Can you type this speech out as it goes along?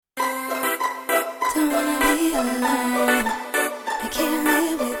Don't wanna be alone. I can't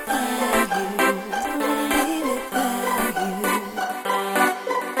live without you. Don't wanna be without you.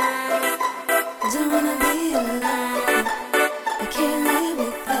 Don't wanna be alone. I can't live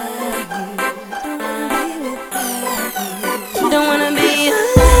without you. Don't wanna be without you. Don't wanna be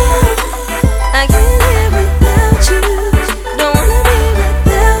alone. I can't live without you. Don't wanna be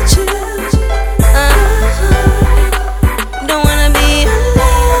without you. Don't wanna be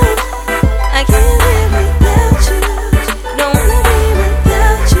alone. I can't live without you. Don't wanna be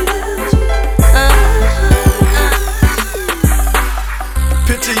without you.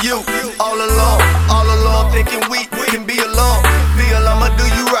 Picture you all alone, thinking we can be alone. Feel I'ma do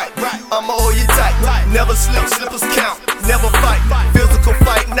you right, I'ma hold you tight. Never slip, slippers count, never fight. Physical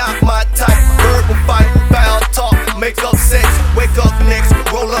fight, not my type. Verbal fight, foul talk, make up sex, wake up next,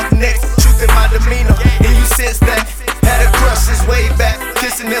 roll up next. Truth in my demeanor, and you sense that. Had a crush since way back,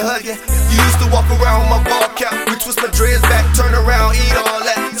 kissing and hugging. You used to walk around with my ball cap, we twist my dreads back, turn around, eat all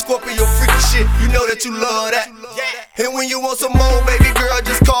that. Scorpio freaky shit, you know that you love that. And when you want some more, baby girl,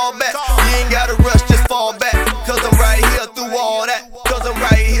 just call back. You ain't gotta rush, just fall back. Cause I'm right here through all that. Cause I'm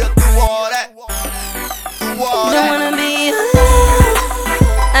right here through all that. Through all Don't that. wanna be alone.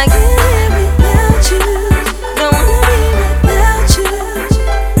 I can't live without you. Don't wanna be without you.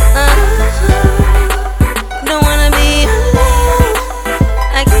 Don't wanna be alone.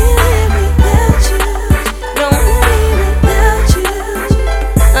 I can't live without you. Don't wanna be without you.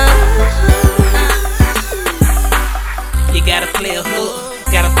 You gotta play a hook,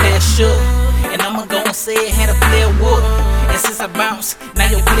 gotta play a shook. And I'ma go and say it, had to play a whoop. And since I bounced, now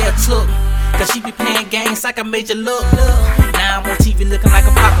your player took. Cause she be playing games like I made you look. Now I'm on TV looking like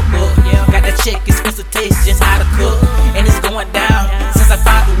a pocketbook. Got that check, expensive taste, just how to cook. And it's going down since I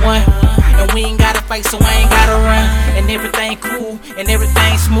found the one. And we ain't gotta fight, so I ain't gotta run. And everything cool, and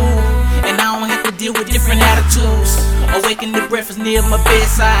everything smooth. And I don't have to deal with different attitudes. Awaken the breakfast near my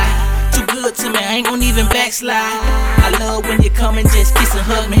bedside. Too good to me, I ain't gon' even backslide. I love when you come and just kiss and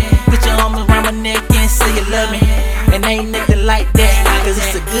hug me. Put your arms around my neck and say you love me. And ain't nothing like that, cause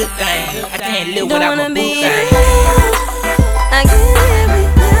it's a good thing. I can't live without my boo thing. I can't live